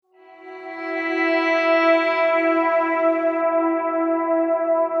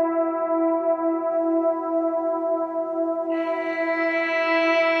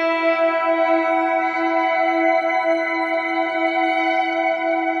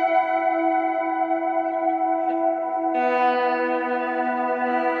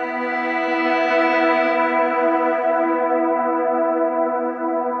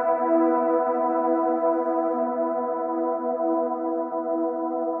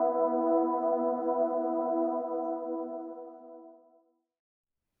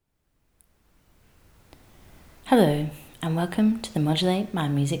Hello, and welcome to the Modulate My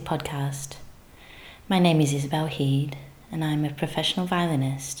Music podcast. My name is Isabel Heed, and I'm a professional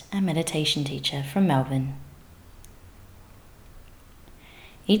violinist and meditation teacher from Melbourne.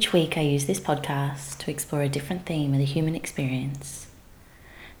 Each week I use this podcast to explore a different theme of the human experience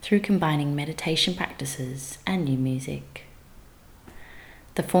through combining meditation practices and new music.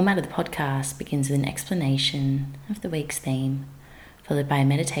 The format of the podcast begins with an explanation of the week's theme, followed by a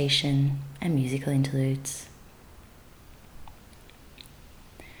meditation and musical interludes.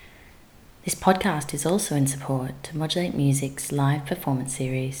 This podcast is also in support to Modulate Music's live performance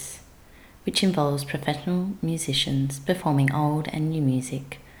series, which involves professional musicians performing old and new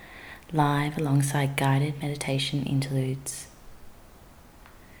music live alongside guided meditation interludes.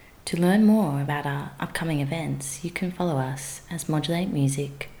 To learn more about our upcoming events, you can follow us as Modulate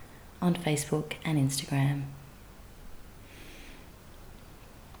Music on Facebook and Instagram.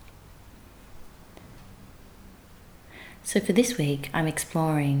 So for this week, I'm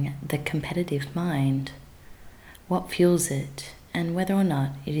exploring the competitive mind, what fuels it, and whether or not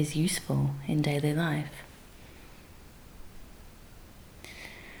it is useful in daily life.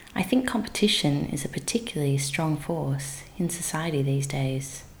 I think competition is a particularly strong force in society these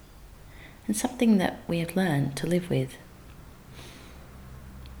days, and something that we have learned to live with.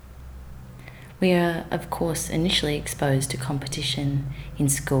 We are, of course, initially exposed to competition in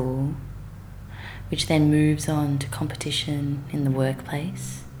school, which then moves on to competition in the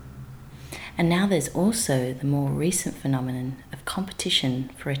workplace. And now there's also the more recent phenomenon of competition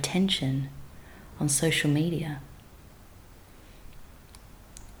for attention on social media.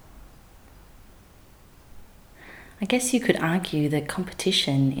 I guess you could argue that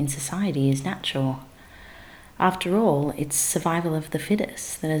competition in society is natural. After all, it's survival of the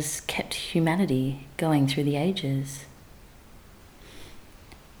fittest that has kept humanity going through the ages.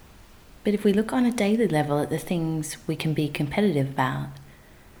 But if we look on a daily level at the things we can be competitive about,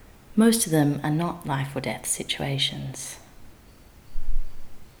 most of them are not life or death situations.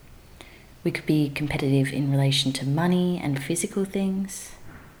 We could be competitive in relation to money and physical things,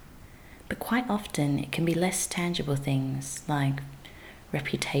 but quite often it can be less tangible things like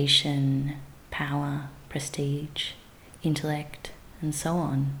reputation, power, prestige, intellect, and so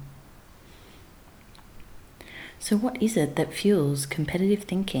on. So what is it that fuels competitive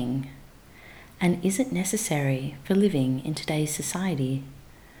thinking? And is it necessary for living in today's society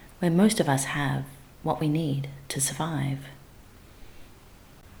where most of us have what we need to survive?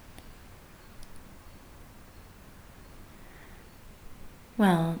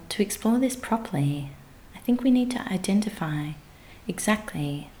 Well, to explore this properly, I think we need to identify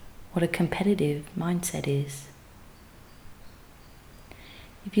exactly what a competitive mindset is.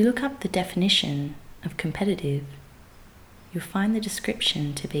 If you look up the definition of competitive, you'll find the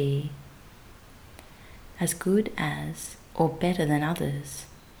description to be as good as or better than others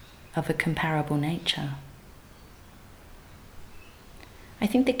of a comparable nature. I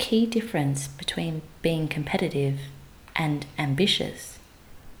think the key difference between being competitive and ambitious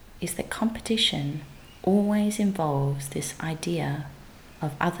is that competition always involves this idea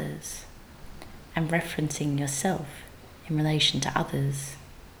of others and referencing yourself in relation to others.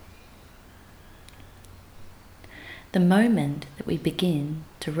 The moment that we begin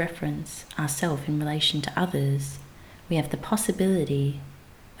to reference ourselves in relation to others, we have the possibility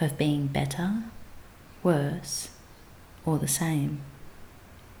of being better, worse, or the same.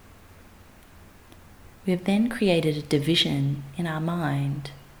 We have then created a division in our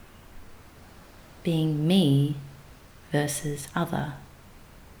mind, being me versus other.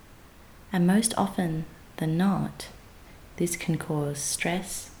 And most often than not, this can cause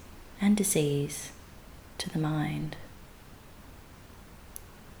stress and disease to the mind.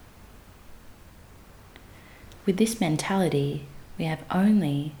 With this mentality, we have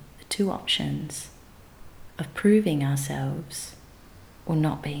only the two options of proving ourselves or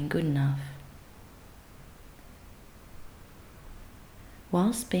not being good enough.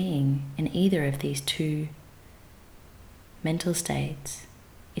 Whilst being in either of these two mental states,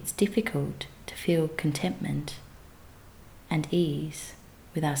 it's difficult to feel contentment and ease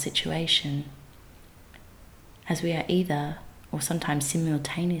with our situation, as we are either, or sometimes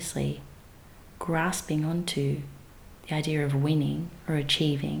simultaneously, grasping onto the idea of winning or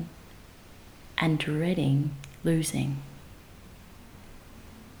achieving and dreading losing.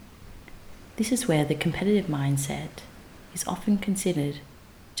 This is where the competitive mindset is often considered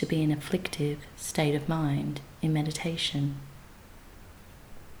to be an afflictive state of mind in meditation.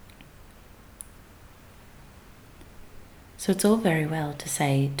 So it's all very well to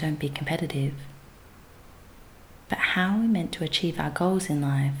say, don't be competitive. But how are we meant to achieve our goals in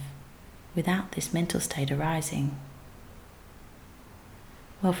life without this mental state arising?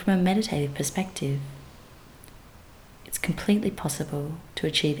 Well, from a meditative perspective, it's completely possible to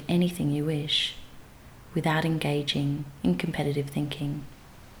achieve anything you wish without engaging in competitive thinking.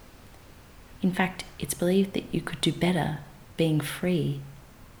 In fact, it's believed that you could do better being free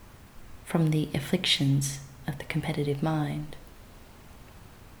from the afflictions of the competitive mind.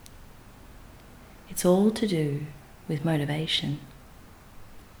 It's all to do with motivation.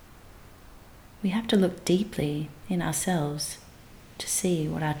 We have to look deeply in ourselves to see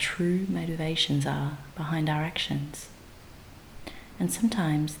what our true motivations are behind our actions. And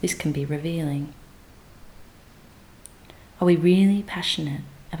sometimes this can be revealing. Are we really passionate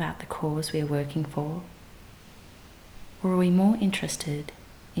about the cause we are working for? Or are we more interested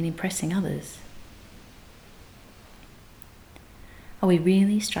in impressing others? Are we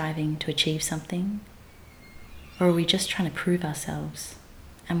really striving to achieve something? Or are we just trying to prove ourselves?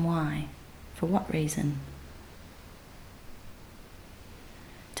 And why? For what reason?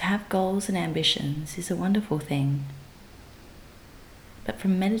 To have goals and ambitions is a wonderful thing. But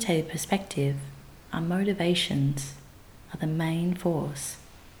from a meditative perspective, our motivations are the main force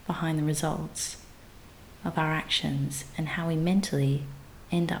behind the results of our actions and how we mentally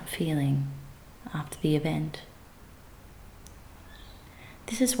end up feeling after the event.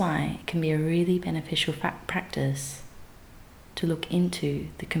 This is why it can be a really beneficial practice to look into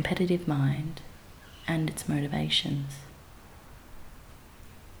the competitive mind and its motivations.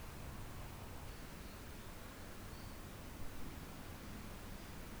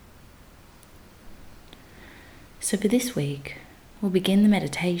 So for this week, we'll begin the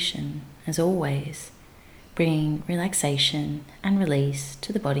meditation, as always, bringing relaxation and release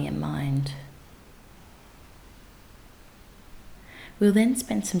to the body and mind. We'll then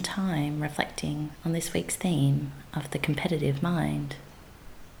spend some time reflecting on this week's theme of the competitive mind.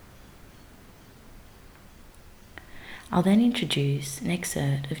 I'll then introduce an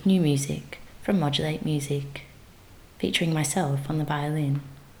excerpt of new music from Modulate Music, featuring myself on the violin.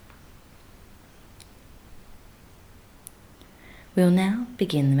 We'll now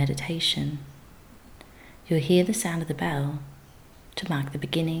begin the meditation. You'll hear the sound of the bell to mark the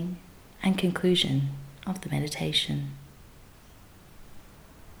beginning and conclusion of the meditation.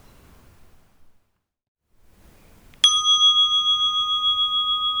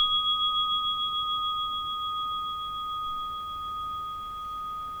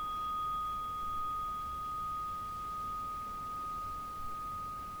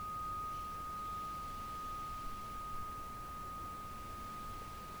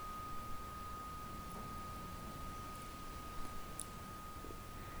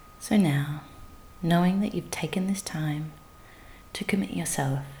 So now, knowing that you've taken this time to commit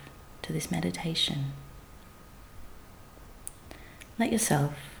yourself to this meditation, let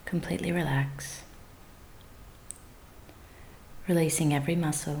yourself completely relax, releasing every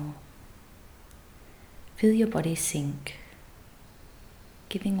muscle. Feel your body sink,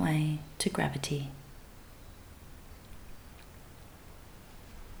 giving way to gravity.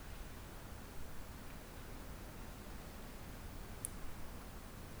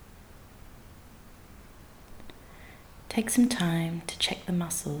 Take some time to check the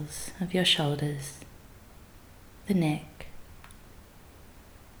muscles of your shoulders, the neck,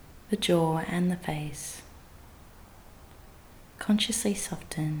 the jaw and the face. Consciously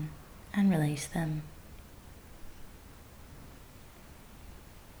soften and release them.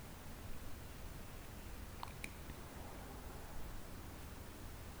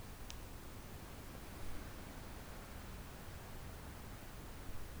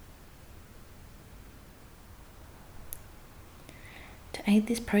 To aid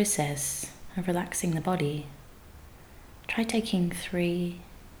this process of relaxing the body, try taking 3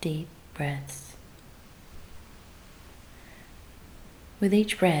 deep breaths. With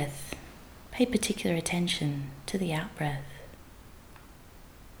each breath, pay particular attention to the out-breath.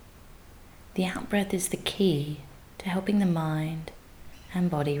 The out-breath is the key to helping the mind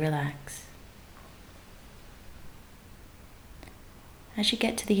and body relax. As you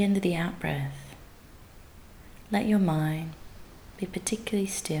get to the end of the out-breath, let your mind be particularly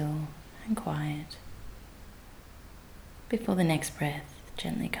still and quiet before the next breath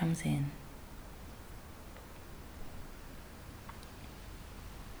gently comes in.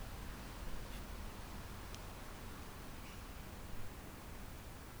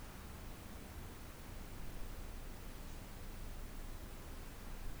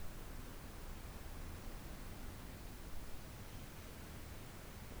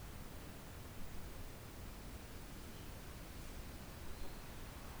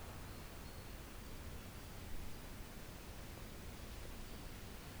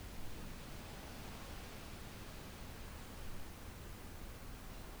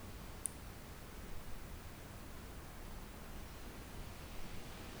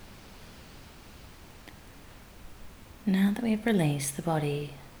 Now that we have released the body,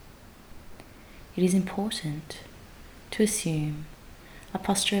 it is important to assume a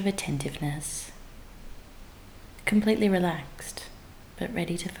posture of attentiveness, completely relaxed but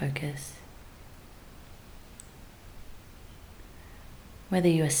ready to focus. Whether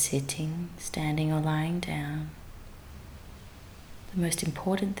you are sitting, standing, or lying down, the most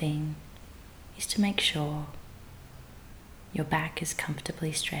important thing is to make sure your back is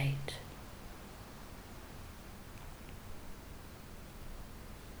comfortably straight.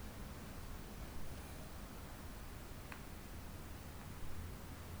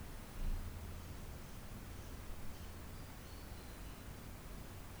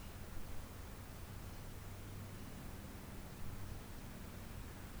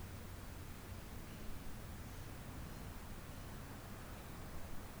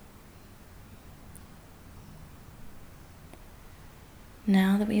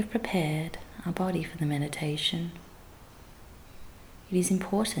 Now that we have prepared our body for the meditation, it is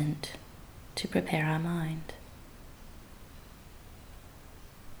important to prepare our mind.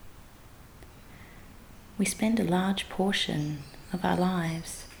 We spend a large portion of our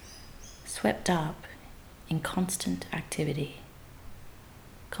lives swept up in constant activity,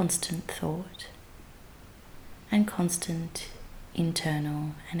 constant thought, and constant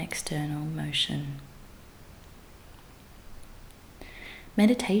internal and external motion.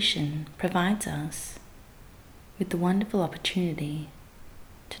 Meditation provides us with the wonderful opportunity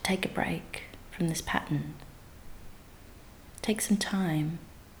to take a break from this pattern. Take some time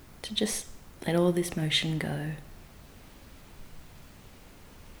to just let all this motion go.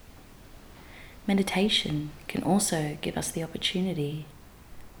 Meditation can also give us the opportunity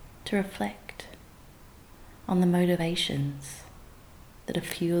to reflect on the motivations that are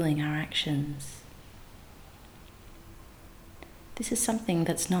fueling our actions. This is something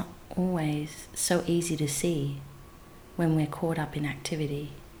that's not always so easy to see when we're caught up in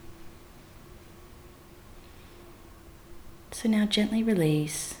activity. So now gently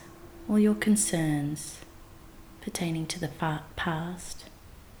release all your concerns pertaining to the past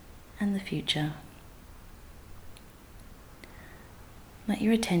and the future. Let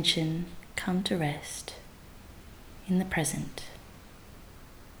your attention come to rest in the present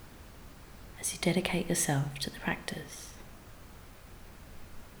as you dedicate yourself to the practice.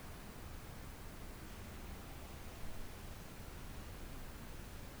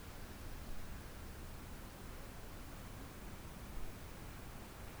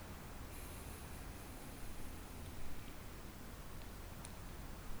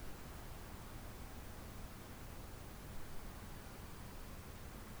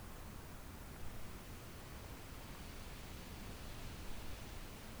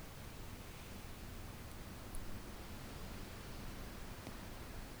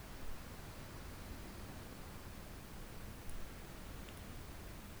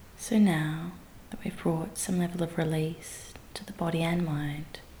 So now that we've brought some level of release to the body and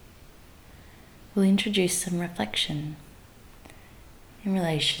mind, we'll introduce some reflection in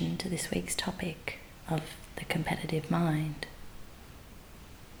relation to this week's topic of the competitive mind.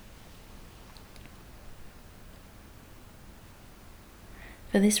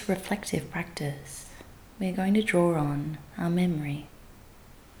 For this reflective practice, we're going to draw on our memory.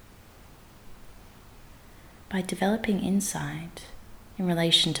 By developing insight in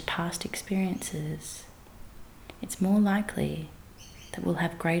relation to past experiences, it's more likely that we'll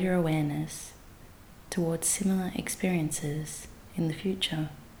have greater awareness towards similar experiences in the future.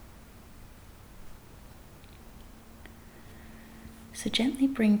 So gently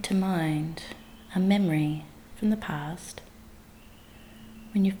bring to mind a memory from the past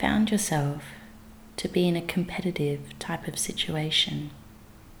when you found yourself to be in a competitive type of situation,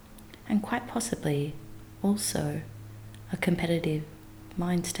 and quite possibly also a competitive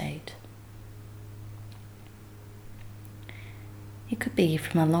mind state. It could be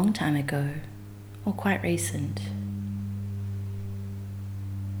from a long time ago or quite recent.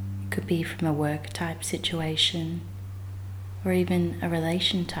 It could be from a work type situation or even a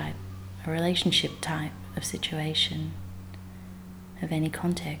relationship type of situation of any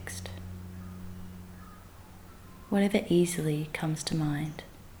context. Whatever easily comes to mind.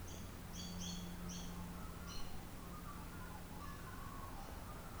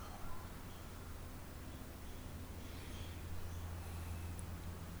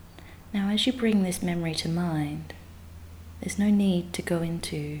 Now, as you bring this memory to mind, there's no need to go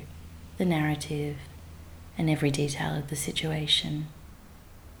into the narrative and every detail of the situation.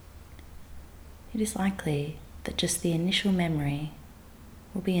 It is likely that just the initial memory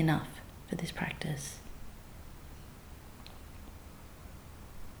will be enough for this practice.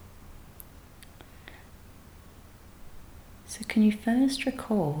 So can you first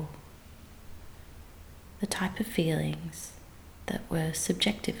recall the type of feelings that were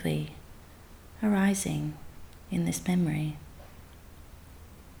subjectively arising in this memory?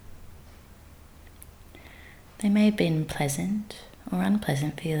 They may have been pleasant or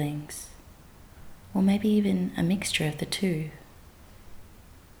unpleasant feelings, or maybe even a mixture of the two.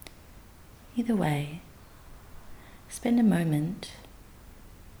 Either way, spend a moment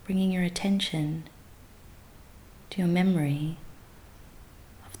bringing your attention to your memory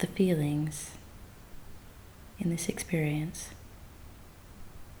of the feelings in this experience.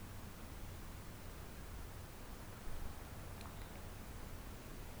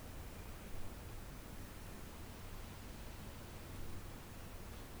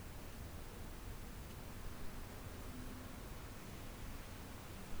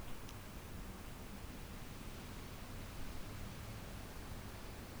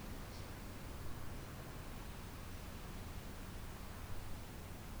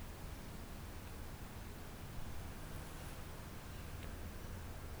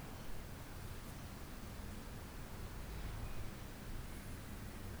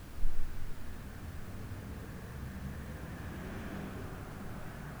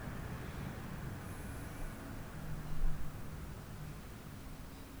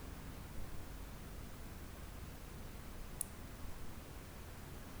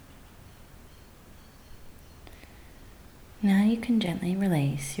 Now you can gently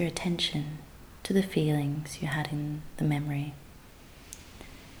release your attention to the feelings you had in the memory.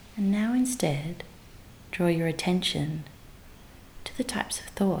 And now instead, draw your attention to the types of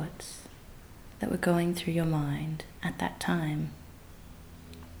thoughts that were going through your mind at that time.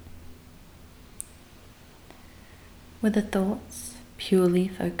 Were the thoughts purely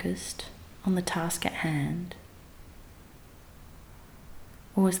focused on the task at hand?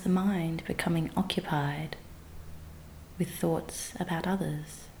 Or was the mind becoming occupied with thoughts about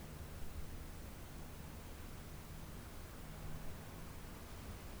others?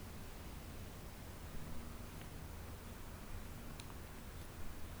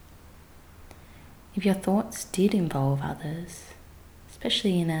 If your thoughts did involve others,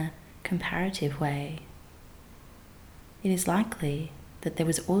 especially in a comparative way, it is likely that there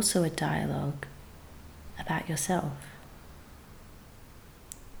was also a dialogue about yourself.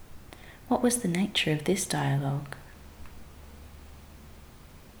 What was the nature of this dialogue?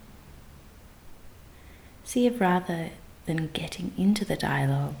 See if rather than getting into the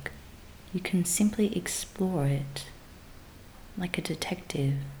dialogue, you can simply explore it like a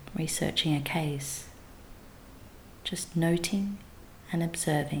detective researching a case, just noting and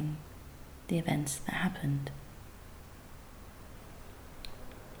observing the events that happened.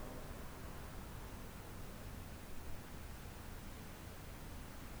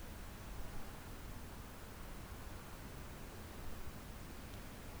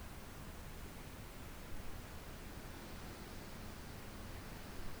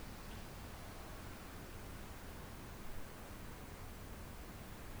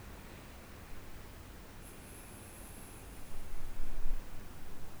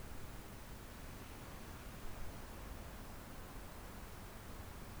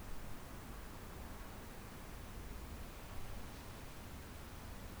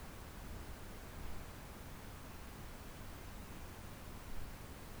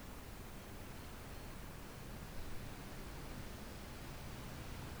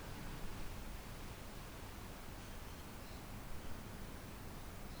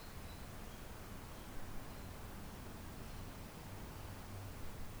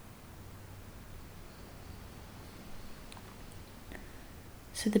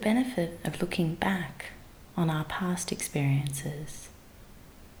 So the benefit of looking back on our past experiences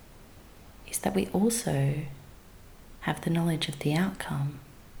is that we also have the knowledge of the outcome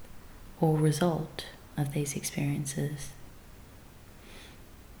or result of these experiences.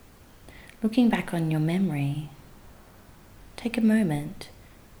 Looking back on your memory, take a moment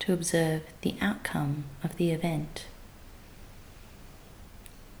to observe the outcome of the event.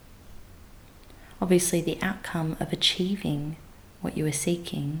 Obviously, the outcome of achieving what you were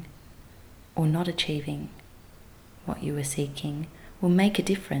seeking or not achieving what you were seeking will make a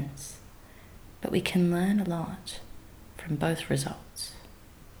difference, but we can learn a lot from both results.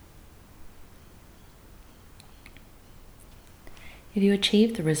 If you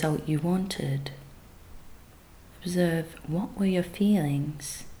achieved the result you wanted, observe what were your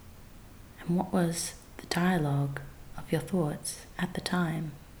feelings and what was the dialogue of your thoughts at the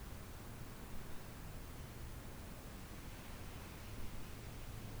time.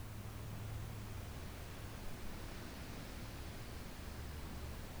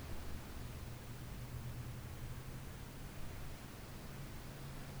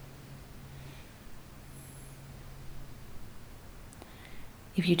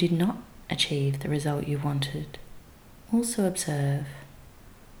 If you did not achieve the result you wanted, also observe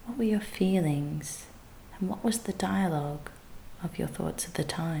what were your feelings and what was the dialogue of your thoughts at the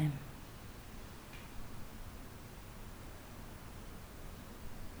time.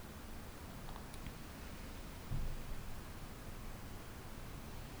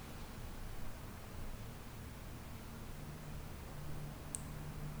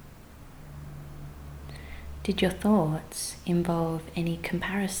 Did your thoughts involve any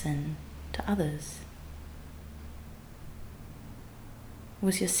comparison to others?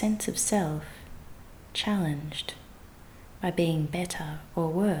 Was your sense of self challenged by being better or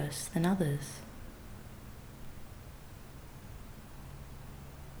worse than others?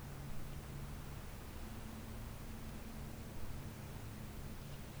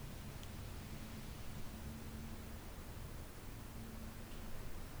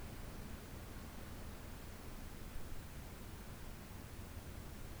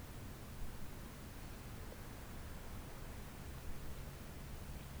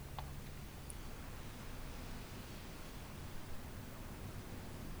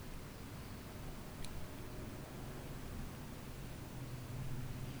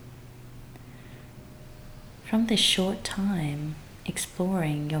 From this short time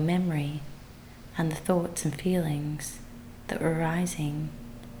exploring your memory and the thoughts and feelings that were arising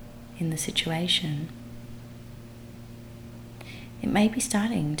in the situation, it may be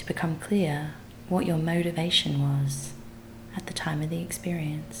starting to become clear what your motivation was at the time of the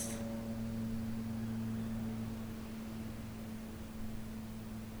experience.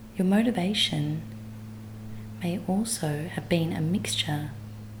 Your motivation may also have been a mixture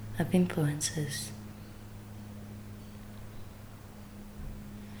of influences.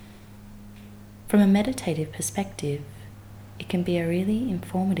 From a meditative perspective, it can be a really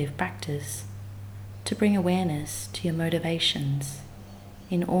informative practice to bring awareness to your motivations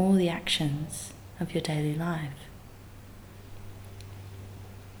in all the actions of your daily life.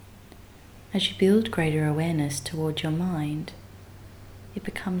 As you build greater awareness toward your mind, it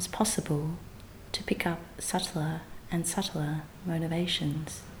becomes possible to pick up subtler and subtler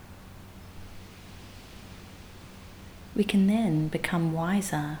motivations. We can then become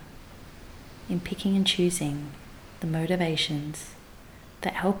wiser in picking and choosing the motivations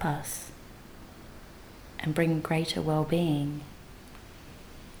that help us and bring greater well-being,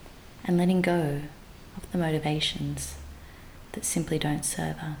 and letting go of the motivations that simply don't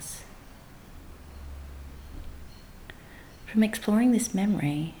serve us. From exploring this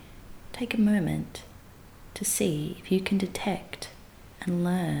memory, take a moment to see if you can detect and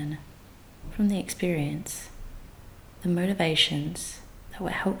learn from the experience the motivations that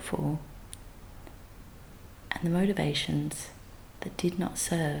were helpful and the motivations that did not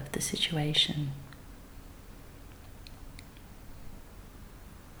serve the situation.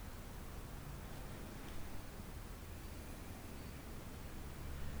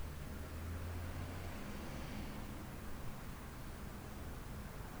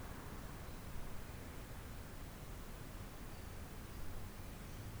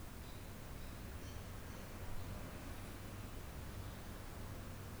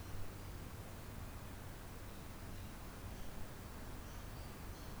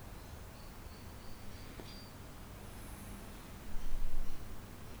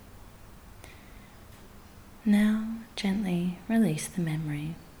 Now gently release the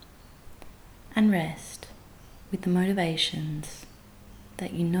memory and rest with the motivations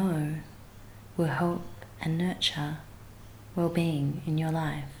that you know will help and nurture well-being in your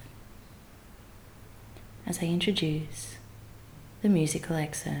life. As I introduce the musical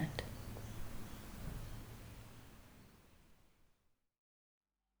excerpt.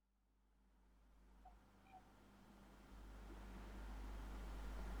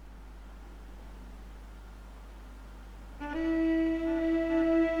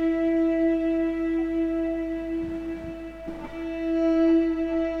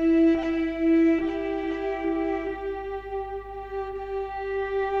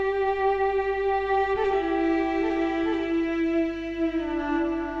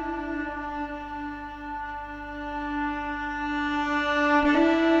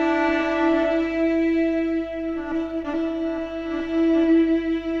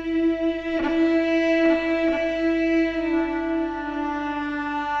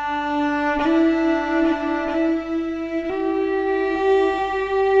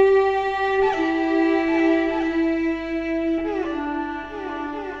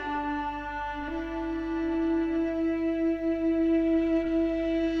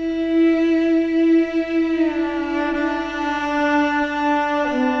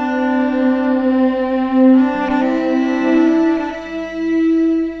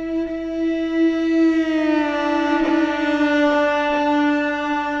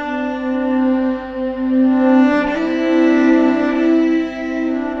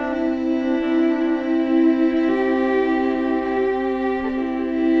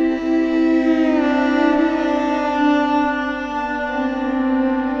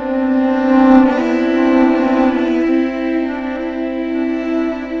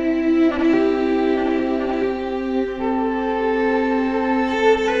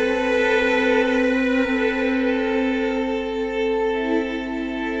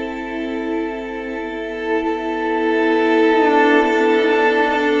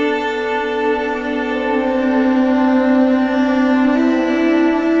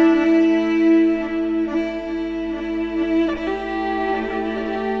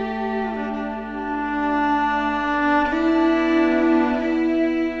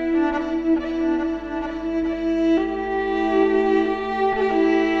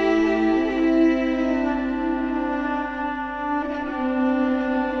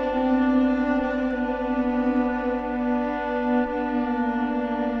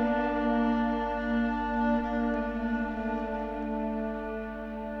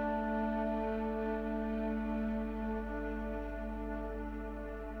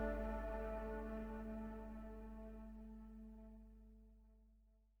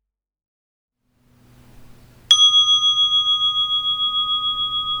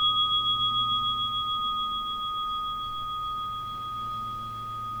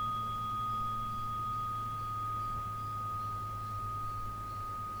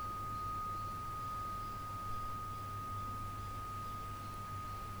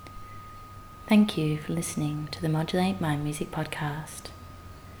 Thank you for listening to the Modulate Mind Music podcast.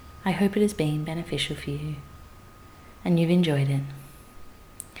 I hope it has been beneficial for you and you've enjoyed it.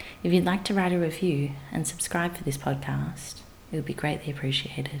 If you'd like to write a review and subscribe for this podcast, it would be greatly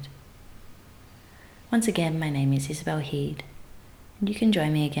appreciated. Once again, my name is Isabel Heed, and you can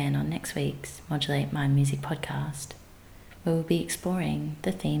join me again on next week's Modulate Mind Music podcast, where we'll be exploring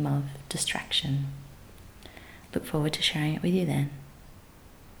the theme of distraction. Look forward to sharing it with you then.